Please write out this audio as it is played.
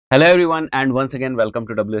Hello everyone, and once again welcome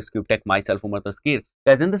to WsCubeTech. Myself Umar Taskir.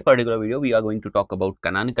 Guys, in this particular video we are going to talk about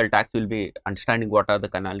canonical tags. We'll be understanding what are the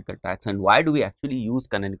canonical tags and why do we actually use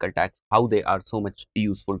canonical tags, how they are so much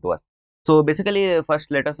useful to us. So basically,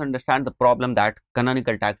 first let us understand the problem that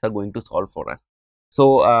canonical tags are going to solve for us.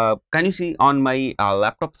 So can you see on my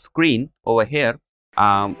laptop screen over here,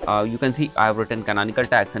 you can see I have written canonical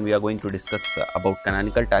tags, and we are going to discuss about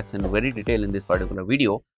canonical tags in very detail in this particular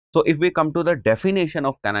video. So if we come to the definition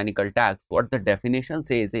of canonical tags, what the definition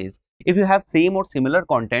says is, if you have same or similar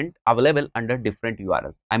content available under different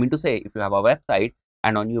URLs. I mean to say, if you have a website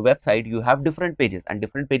and on your website you have different pages, and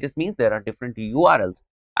different pages means there are different URLs.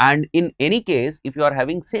 And in any case, if you are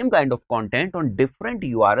having same kind of content on different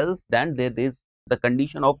URLs, then there is the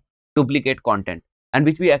condition of duplicate content, and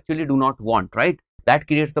which we actually do not want, right? That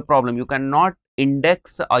creates the problem. You cannot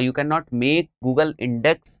index, or you cannot make Google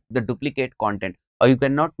index the duplicate content, or you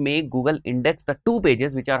cannot make Google index the two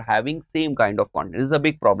pages which are having same kind of content. This is a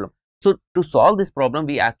big problem. So to solve this problem,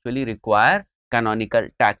 we actually require canonical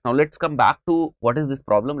tags. Now let's come back to what is this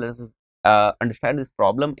problem. Let us understand this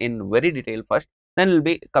problem in very detail first, then we'll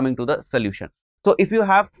be coming to the solution. So if you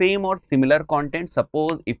have same or similar content,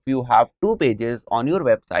 suppose if you have two pages on your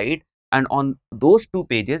website, and on those two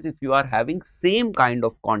pages if you are having same kind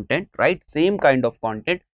of content, right, same kind of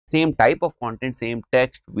content, same type of content, same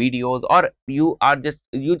text, videos, or you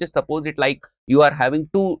just suppose it like you are having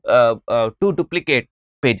two duplicate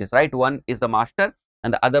pages, right? One is the master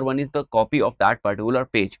and the other one is the copy of that particular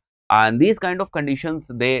page. And these kind of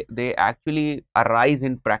conditions, they actually arise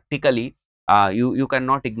in practically. You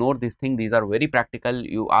cannot ignore this thing. These are very practical.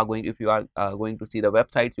 You are going, if you are going to see the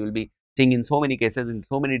websites, you will be seeing in so many cases, in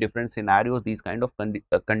so many different scenarios, these kind of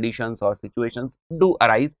conditions or situations do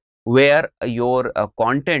arise, where your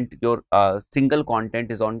content, your single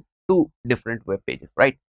content is on two different web pages,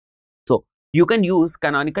 right? So you can use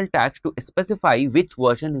canonical tags to specify which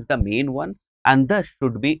version is the main one and thus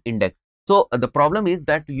should be indexed. So the problem is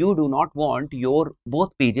that you do not want your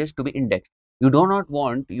both pages to be indexed. You do not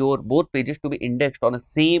want your both pages to be indexed on the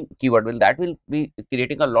same keyword. Well, that will be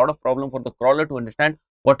creating a lot of problem for the crawler to understand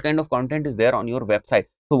what kind of content is there on your website.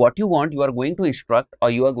 So what you want, you are going to instruct,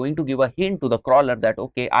 or you are going to give a hint to the crawler that,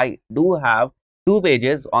 okay, I do have two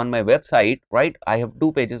pages on my website, right? I have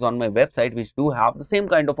two pages on my website which do have the same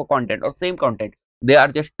kind of a content or same content. They are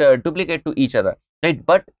just duplicate to each other, right?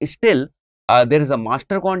 But still there is a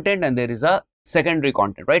master content and there is a secondary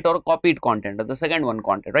content, right, or a copied content, or the second one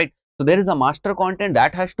content, right? So there is a master content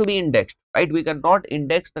that has to be indexed, right? We cannot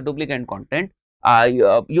index the duplicate content.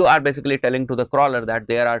 You are basically telling to the crawler that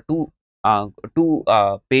there are two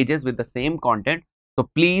pages with the same content, so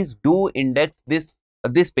please do index this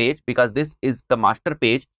page because this is the master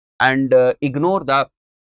page, and ignore the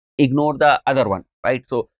other one, right?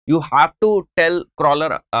 So you have to tell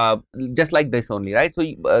crawler just like this only, right? So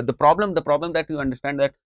the problem that you understand,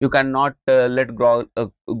 that you cannot let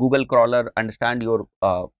Google crawler understand your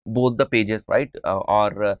both the pages, right?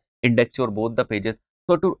 Or index your both the pages.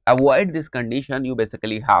 So to avoid this condition, you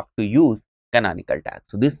basically have to use canonical tags.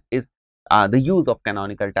 So this is the use of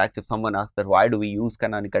canonical tags. If someone asks that why do we use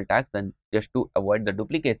canonical tags, then just to avoid the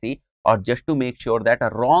duplicacy, or just to make sure that a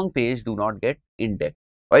wrong page do not get indexed,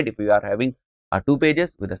 right? If we are having two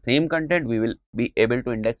pages with the same content, we will be able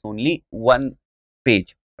to index only one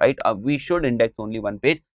page, right? We should index only one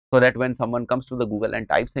page, so that when someone comes to the Google and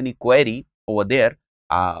types any query over there,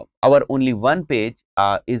 our only one page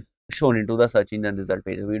is shown into the search engine result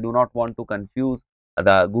page. We do not want to confuse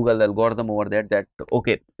the Google algorithm over there, that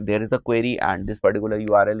okay, there is a query and this particular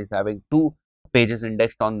URL is having two pages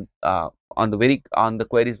indexed on the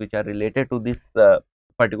queries which are related to this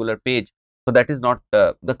particular page. So that is not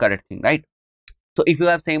the correct thing, right? So if you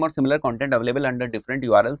have same or similar content available under different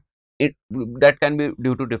URLs, that can be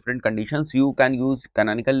due to different conditions. You can use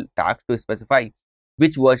canonical tags to specify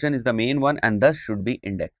which version is the main one and thus should be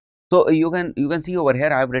indexed. So you can see over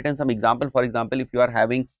here I have written some example. For example, if you are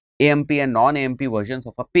having AMP and non-AMP versions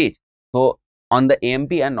of a page, so on the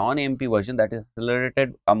AMP and non-AMP version, that is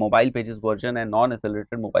accelerated mobile pages version and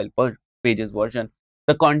non-accelerated mobile pages version,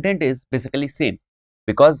 the content is basically same,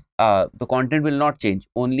 because the content will not change,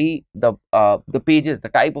 only the pages, the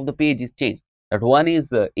type of the page is changed. That one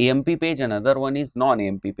is AMP page, another one is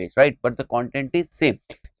non-AMP page, right? But the content is same.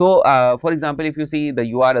 So for example, if you see the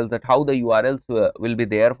URLs, that how the URLs will be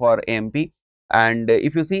there for AMP, and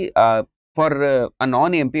if you see for a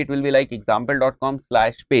non-AMP, it will be like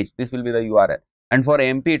example.com/page. This will be the URL, and for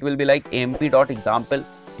AMP it will be like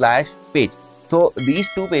amp.example/page. So these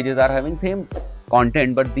two pages are having same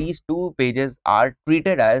content, but these two pages are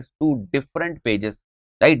treated as two different pages,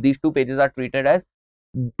 right? These two pages are treated as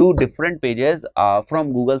two different pages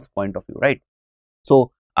from Google's point of view, right?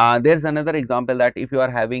 So there's another example that if you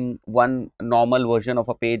are having one normal version of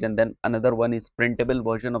a page and then another one is printable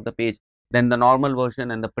version of the page, then the normal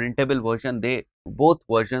version and the printable version, they both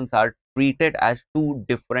versions are treated as two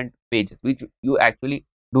different pages, which you actually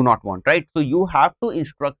do not want, right? So you have to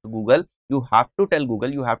instruct Google, you have to tell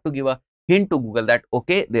Google, you have to give a hint to Google that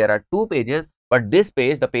okay, there are two pages, but this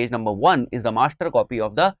page, the page number 1 is the master copy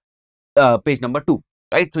of the page number 2,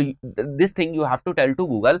 right? So this thing you have to tell to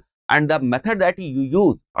Google, and the method that you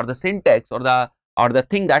use, or the syntax, or the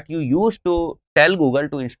thing that you use to tell Google,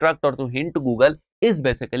 to instruct or to hint to Google, is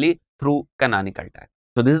basically through canonical tag.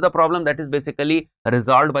 So this is the problem that is basically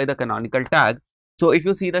resolved by the canonical tag. So if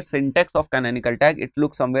you see the syntax of canonical tag, it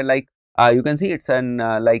looks somewhere like you can see it's an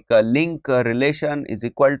like a link relation is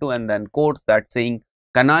equal to, and then quotes that saying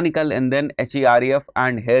canonical, and then href,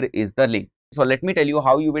 and here is the link. So let me tell you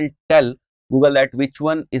how you will tell Google that which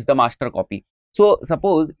one is the master copy. So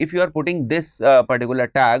suppose if you are putting this particular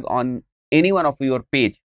tag on any one of your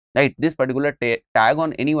page, right, this particular tag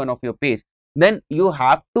on any one of your page, then you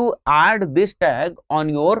have to add this tag on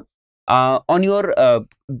your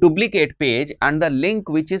duplicate page, and the link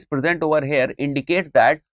which is present over here indicates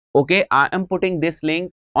that okay, I am putting this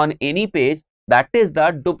link on any page that is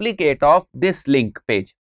the duplicate of this link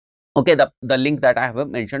page. Okay, the link that I have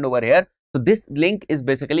mentioned over here. So this link is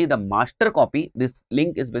basically the master copy, this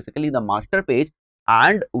link is basically the master page,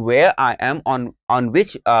 and where I am on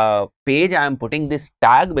which page I am putting this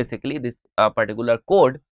tag, basically this particular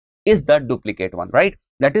code is the duplicate one, right?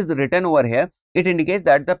 That is written over here. It indicates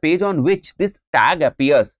that the page on which this tag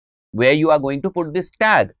appears, where you are going to put this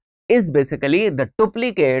tag, is basically the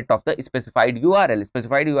duplicate of the specified URL.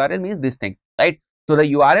 Specified URL means this thing, right? So the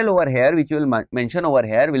URL over here, which you will mention over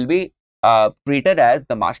here, will be treated as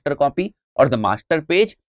the master copy or the master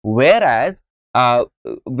page, whereas on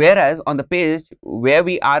the page where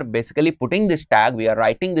we are basically putting this tag, we are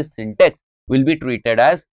writing this syntax, will be treated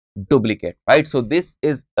as duplicate, right? So this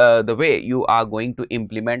is the way you are going to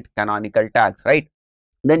implement canonical tags, right?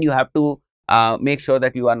 Then you have to make sure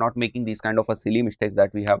that you are not making these kind of a silly mistakes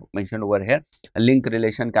that we have mentioned over here. A link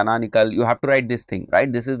relation canonical, you have to write this thing,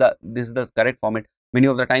 right? This is the correct format. Many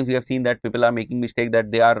of the times we have seen that people are making mistake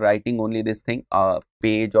that they are writing only this thing,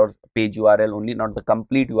 page or page URL only, not the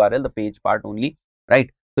complete URL, the page part only, right?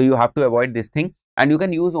 So you have to avoid this thing, and you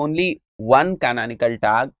can use only one canonical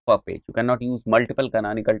tag per page. You cannot use multiple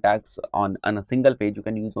canonical tags on a single page. You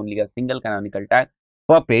can use only a single canonical tag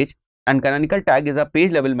per page. And canonical tag is a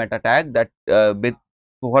page level meta tag that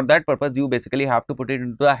for that purpose you basically have to put it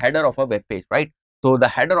into the header of a web page, right? So the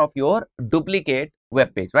header of your duplicate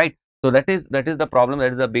web page, right? So that is the problem,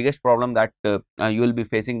 that is the biggest problem that you will be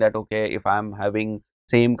facing, that okay, if I am having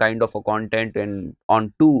same kind of a content and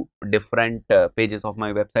on two different pages of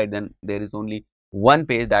my website, then there is only one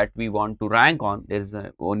page that we want to rank on, there is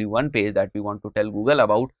only one page that we want to tell Google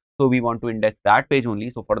about, so we want to index that page only.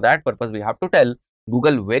 So for that purpose we have to tell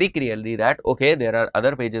Google very clearly that okay, there are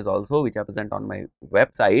other pages also which are present on my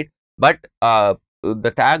website, but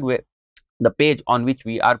the tag, the page on which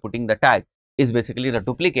we are putting the tag, is basically the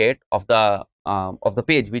duplicate of the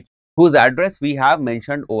page whose address we have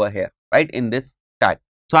mentioned over here, right, in this tag.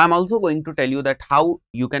 So I'm also going to tell you that how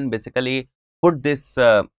you can basically put this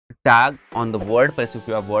tag on the WordPress. If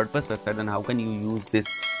you have WordPress website, then how can you use this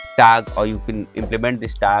tag, or you can implement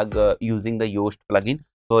this tag using the Yoast plugin.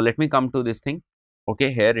 So let me come to this thing.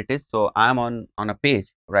 Okay, here it is. So I am on a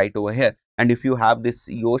page right over here, and if you have this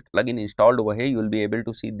Yoast plugin installed over here, you will be able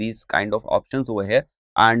to see these kind of options over here,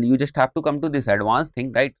 and you just have to come to this advanced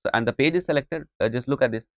thing, right? And the page is selected. Just look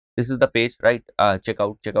at this. This is the page, right?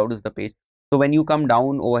 Checkout is the page. So when you come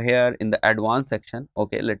down over here in the advanced section,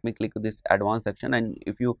 okay, let me click this advanced section, and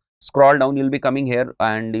if you scroll down, you'll be coming here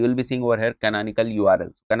and you will be seeing over here canonical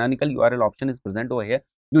URL. Canonical URL option is present over here.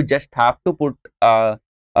 You just have to put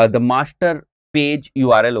the master page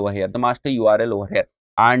URL over here, the master URL over here,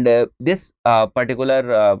 and this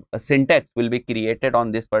particular syntax will be created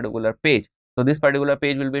on this particular page. So this particular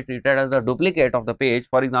page will be treated as a duplicate of the page.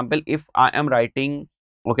 For example, if I am writing,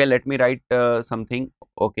 okay, let me write something.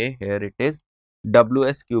 Okay, here it is,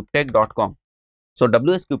 WsCubeTech.com. So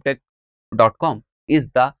WsCubeTech.com is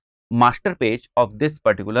the master page of this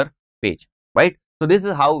particular page, right? So this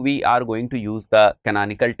is how we are going to use the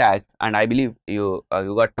canonical tags, and I believe you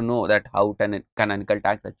got to know that how canonical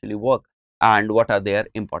tags actually work and what are their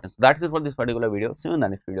importance. That's it for this particular video. See you in the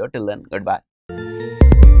next video. Till then, goodbye.